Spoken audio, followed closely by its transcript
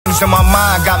in my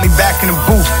mind got me back in the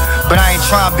booth, but I ain't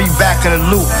trying to be back in the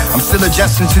loop. I'm still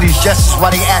adjusting to these gestures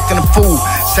while they acting a fool.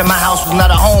 Said my house was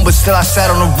not a home, but still I sat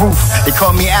on the roof. They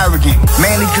called me arrogant,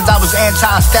 mainly cause I was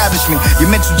anti-establishment. Your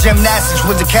mental gymnastics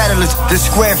was the catalyst. This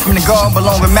square from the garden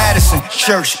belong to Madison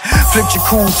Church. Flipped your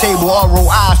cool table,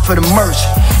 ROIs for the merch.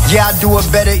 Yeah, I do it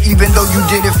better even though you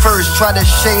did it first. Try to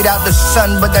shade out the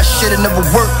sun, but that shit'll never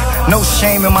work. No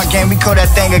shame in my game, we call that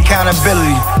thing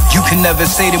accountability. You can never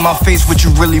say to my face what you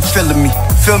really feeling me.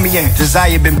 Fill me in,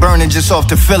 desire been burning just off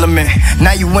the filament.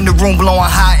 Now you in the room blowing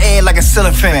hot air like a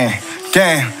ceiling fan.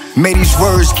 Damn. May these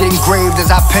words get engraved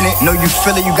as I pen it. Know you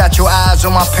feel it, you got your eyes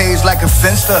on my page like a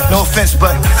fencer. No offense,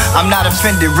 but I'm not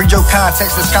offended. Read your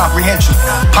context, it's comprehension.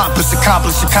 Pompous,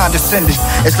 accomplished, and condescending.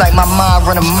 It's like my mind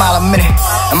run a mile a minute,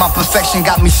 and my perfection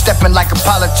got me stepping like a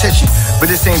politician.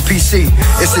 But this ain't PC,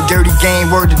 it's a dirty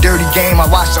game, word to dirty game. I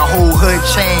watched the whole hood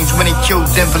change when they killed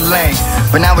Denver Lane.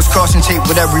 But now it's caution tape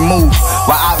with every move,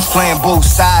 while I was playing both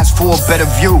sides for a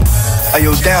better view. Are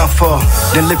your downfall,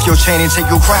 then lift your chain and take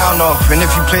your crown off. And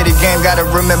if you play the game, gotta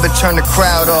remember, turn the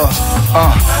crowd off.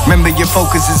 Remember your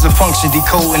focus is a function,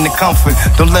 decoding the comfort.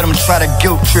 Don't let them try to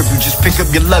guilt trip you, just pick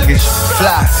up your luggage.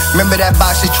 Fly, remember that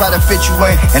box they try to fit you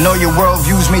in, and all your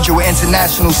worldviews made you an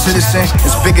international citizen.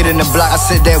 It's bigger than the block, I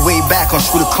said that way back on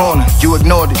Screw the Corner. You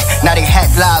ignored it, now they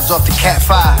hack lives off the Cat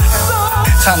 5.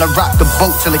 Time to rock the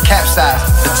boat till it capsized.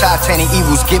 The Titanic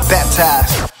Eagles get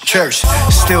baptized. Church,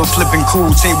 still flipping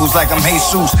cool tables like I'm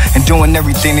Jesus, and doing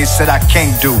everything they said I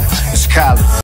can't do. It's Kyler.